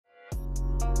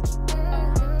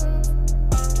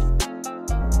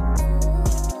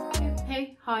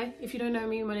Hi, if you don't know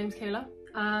me, my name's Kayla,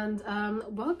 and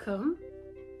welcome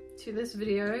to this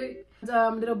video.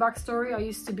 Little backstory, I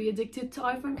used to be addicted to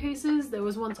iPhone cases. There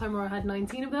was one time where I had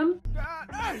 19 of them.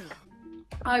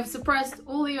 I've suppressed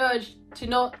all the urge to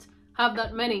not have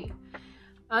that many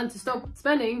and to stop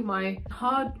spending my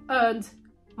hard-earned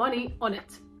money on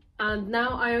it. And now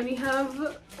I only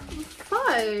have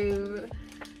 5.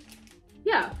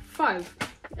 Yeah, 5.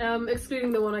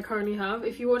 Excluding the one I currently have.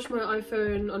 If you watch my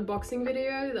iPhone unboxing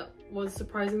video, that was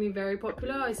surprisingly very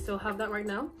popular. I still have that right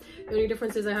now. The only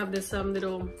difference is I have this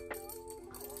little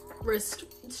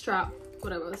wrist strap,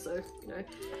 whatever, so you know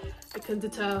it can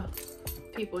deter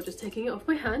people just taking it off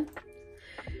my hand.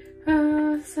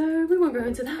 So we won't go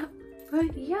into that,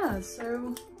 but yeah,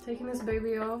 so taking this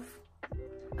baby off,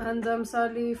 and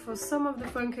sadly for some of the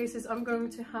phone cases I'm going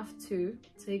to have to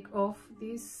take off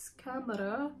this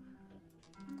camera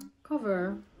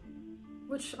cover,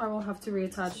 which I will have to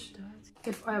reattach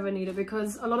if I ever need it,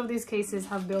 because a lot of these cases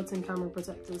have built-in camera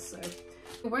protectors. So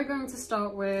we're going to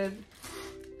start with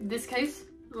this case,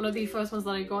 one of the first ones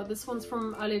that I got. This one's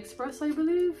from AliExpress, I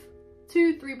believe.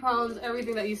 £2-3.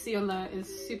 Everything that you see on there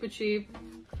is super cheap.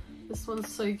 This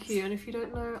one's so cute, and if you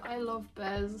don't know, I love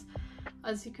bears,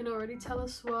 as you can already tell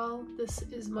as well. This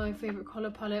is my favorite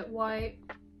color palette: white,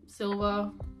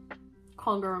 silver.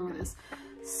 Can't go wrong with this.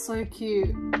 So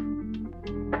cute.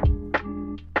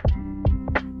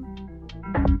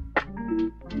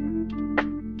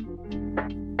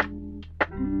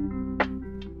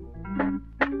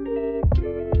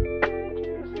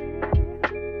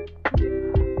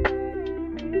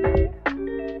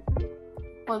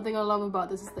 One thing I love about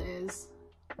this is the ears.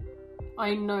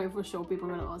 I know for sure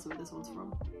people are going to ask where this one's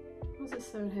from. What's it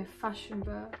saying here? Fashion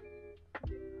bear.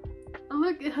 And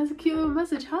look, it has a cute little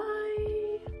message.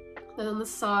 Hi! Then on the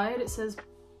side it says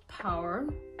power.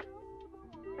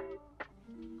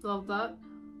 Love that.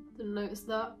 Didn't notice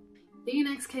that. The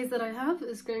next case that I have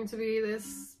is going to be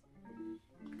this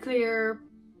clear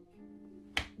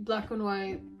black and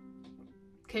white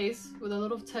case with a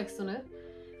lot of text on it.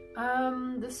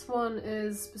 This one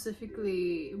is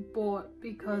specifically bought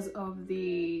because of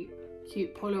the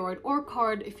cute Polaroid or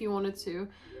card, if you wanted to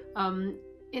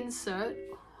insert.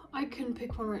 I can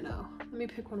pick one right now. Let me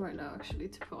pick one right now actually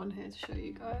to put on here to show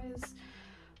you guys.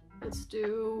 Let's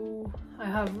do, I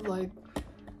have like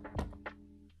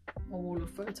a wall of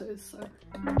photos, so.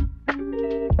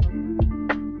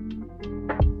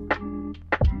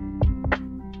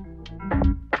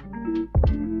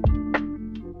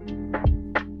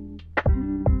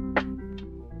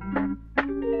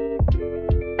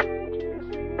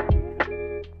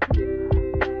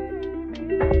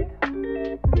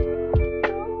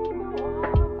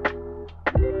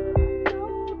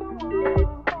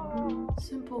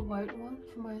 White one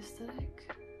for my aesthetic.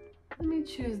 Let me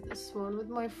choose this one with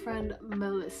my friend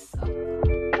Melissa.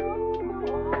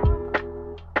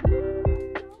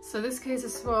 So this case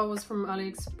as well was from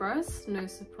AliExpress, no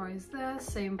surprise there,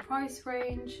 same price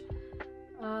range.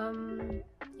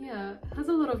 Yeah, it has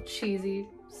a lot of cheesy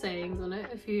sayings on it.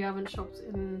 If you haven't shopped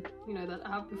in, you know, that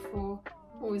app before,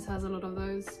 always has a lot of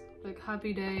those, like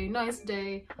happy day, nice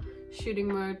day, shooting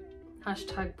mode,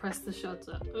 hashtag press the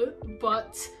shutter.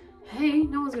 But hey,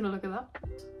 no one's gonna look at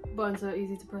that. Buttons are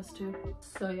easy to press too.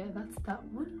 So yeah, that's that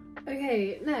one.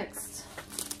 Okay, next.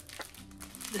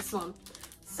 This one.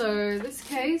 So this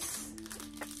case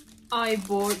I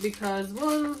bought because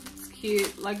 1, it's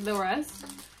cute like the rest,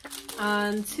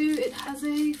 and 2, it has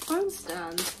a phone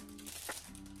stand.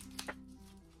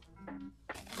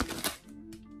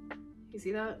 You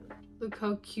see that? Look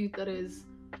how cute that is.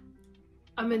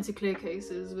 I'm into clear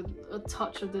cases with a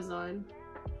touch of design.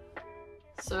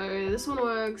 So this one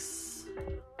works,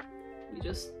 you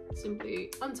just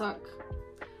simply untuck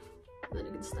and then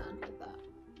it can stand like that.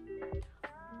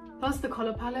 Plus the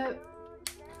color palette,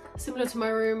 similar to my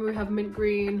room, we have mint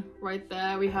green right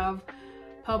there, we have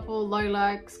purple,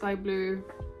 lilac, sky blue,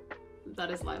 that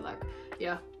is lilac,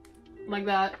 yeah, like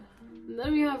that. And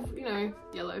then we have, you know,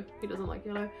 yellow, he doesn't like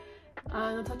yellow,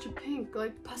 and a touch of pink,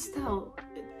 like pastel.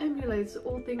 It emulates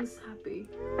all things happy,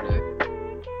 you know.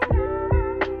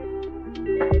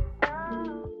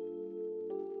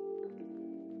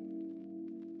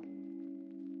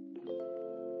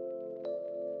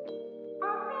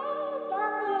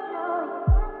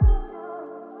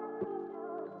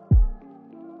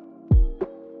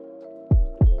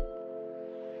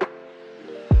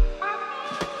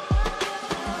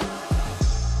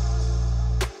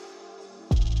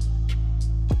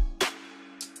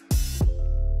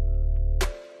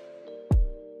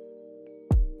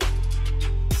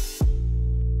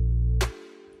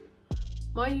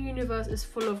 My universe is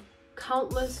full of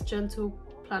countless gentle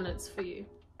planets for you.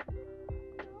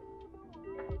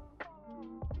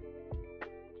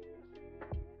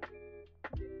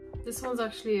 This one's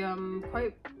actually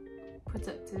quite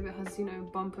protective. It has, you know,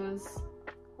 bumpers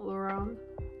all around.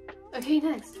 Okay,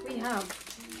 next we have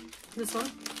this one.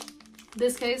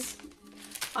 This case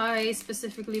I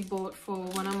specifically bought for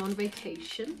when I'm on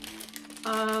vacation.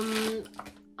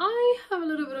 I have a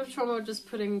little bit of trouble just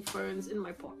putting phones in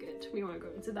my pocket. We won't go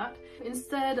into that.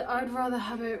 Instead, I'd rather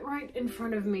have it right in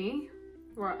front of me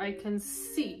where I can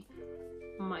see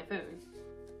my phone.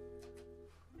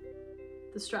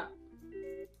 The strap.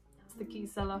 That's the key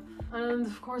seller. And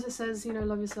of course it says, you know,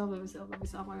 love yourself, love yourself, love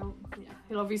yourself.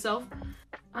 Yeah, love yourself.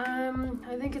 I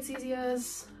think it's easy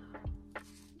as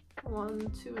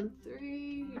 1, 2, and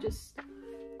 3. You just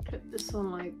clip this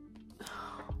on like,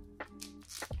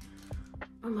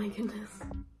 oh my goodness.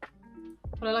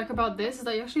 What I like about this is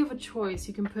that you actually have a choice.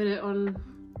 You can put it on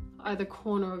either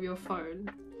corner of your phone.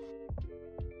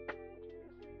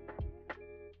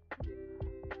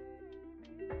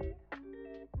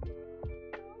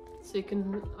 So you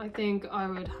can, I think I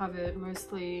would have it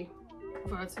mostly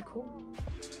vertical.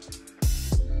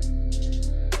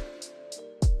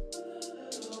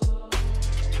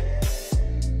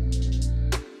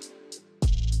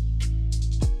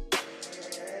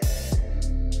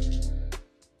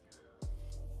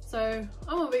 So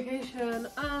I'm on vacation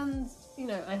and, you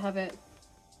know, I have it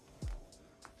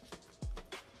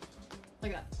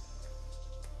like that.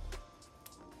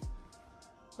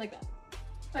 Like that.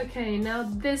 Okay, now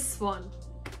this one.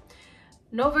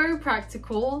 Not very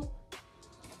practical.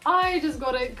 I just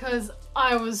got it because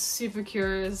I was super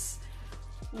curious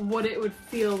what it would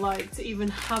feel like to even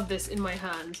have this in my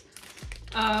hand.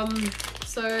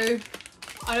 So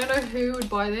I don't know who would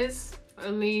buy this,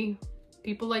 only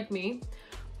people like me.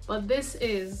 But this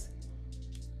is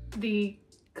the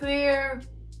clear,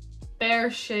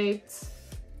 bear-shaped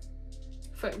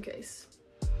phone case.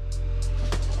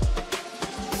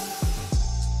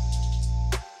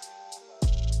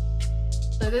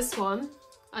 So this one,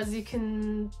 as you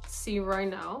can see right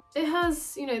now, it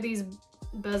has, you know, these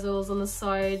bezels on the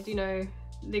side, you know,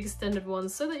 the extended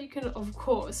ones, so that you can, of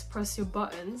course, press your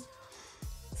buttons.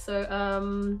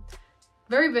 So,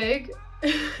 very big.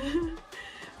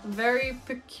 Very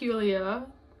peculiar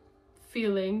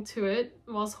feeling to it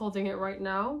whilst holding it right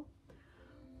now.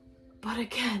 But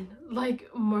again, like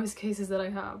most cases that I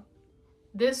have,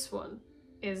 this one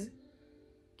is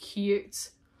cute.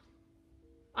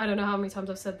 I don't know how many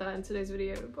times I've said that in today's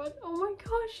video, but oh my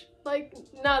gosh, like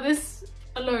now this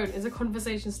alone is a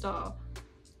conversation starter.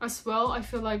 As well, I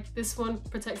feel like this one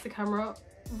protects the camera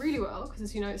really well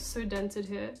because, you know, it's so dented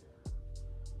here.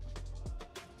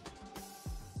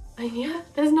 And yeah,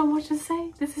 there's not much to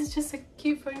say. This is just a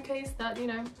cute phone case that, you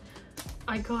know,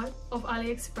 I got off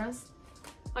AliExpress.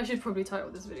 I should probably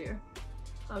title this video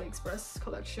AliExpress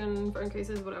collection, phone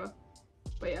cases, whatever.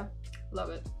 But yeah, love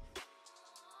it.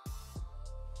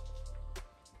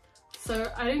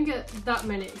 So I didn't get that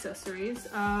many accessories.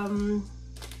 I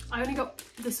only got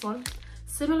this one.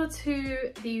 Similar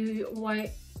to the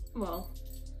white, well,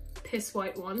 piss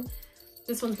white one.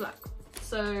 This one's black.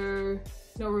 So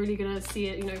not really gonna see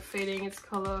it, you know, fading its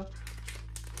color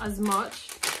as much.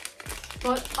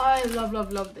 But I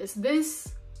love this.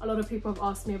 This, a lot of people have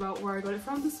asked me about where I got it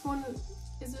from. This one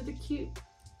is with a cute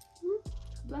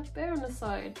black bear on the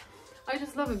side. I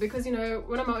just love it because, you know,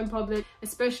 when I'm out in public,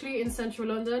 especially in central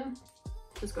London,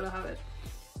 just gotta have it.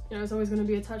 You know, it's always gonna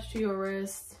be attached to your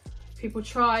wrist. People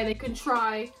try, they can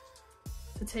try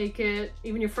to take it,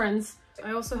 even your friends.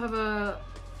 I also have a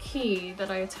key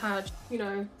that I attach, you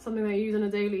know, something that I use on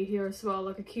a daily here as well,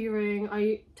 like a key ring.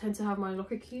 I tend to have my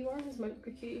locker key. Where is my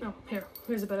locker key? Oh,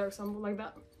 here's a better example, like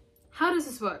that. How does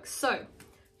this work? So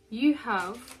you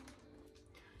have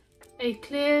a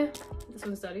clear, this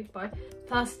one's dirty, bye,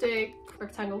 plastic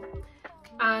rectangle,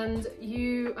 and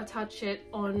you attach it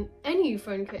on any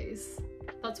phone case.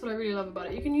 That's what I really love about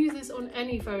it. You can use this on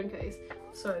any phone case.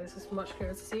 Sorry, this is much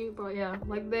clearer to see, but yeah,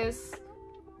 like this.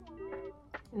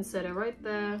 Insert it right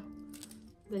there,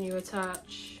 then you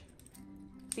attach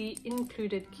the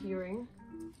included keyring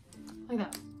like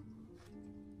that.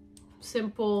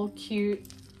 Simple, cute,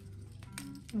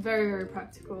 very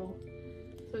practical,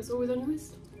 so it's always on your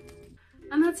wrist.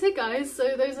 And that's it, guys.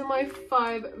 So those are my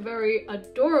 5 very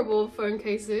adorable phone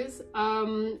cases.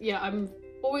 Yeah, I've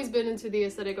always been into the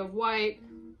aesthetic of white,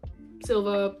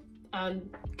 silver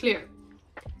and clear,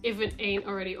 if it ain't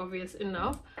already obvious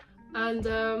enough. And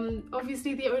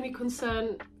obviously the only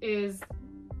concern is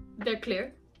they're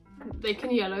clear. They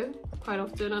can yellow quite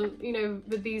often, and you know,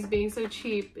 with these being so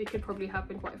cheap, it could probably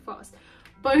happen quite fast.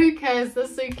 But who cares? They're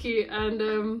so cute,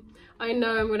 and I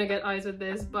know I'm gonna get eyes with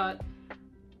this, but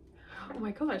oh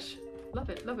my gosh, love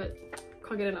it, love it,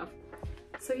 can't get enough.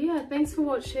 So yeah, thanks for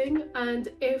watching, and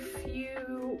if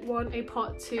you want a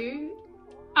part 2,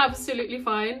 absolutely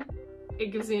fine.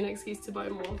 It gives me an excuse to buy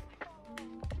more.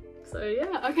 So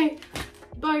yeah, okay,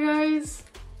 bye guys,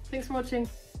 thanks for watching.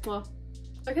 Well,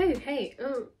 okay, hey,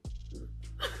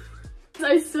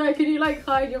 I swear, can you like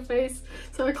hide your face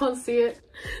so I can't see it?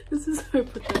 This is so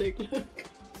pathetic, look.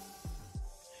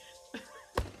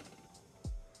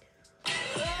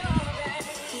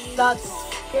 That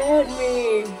scared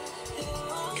me.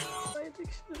 My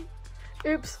addiction.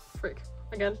 Oops, frick,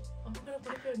 again. I'm gonna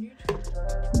put it on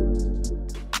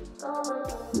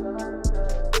YouTube.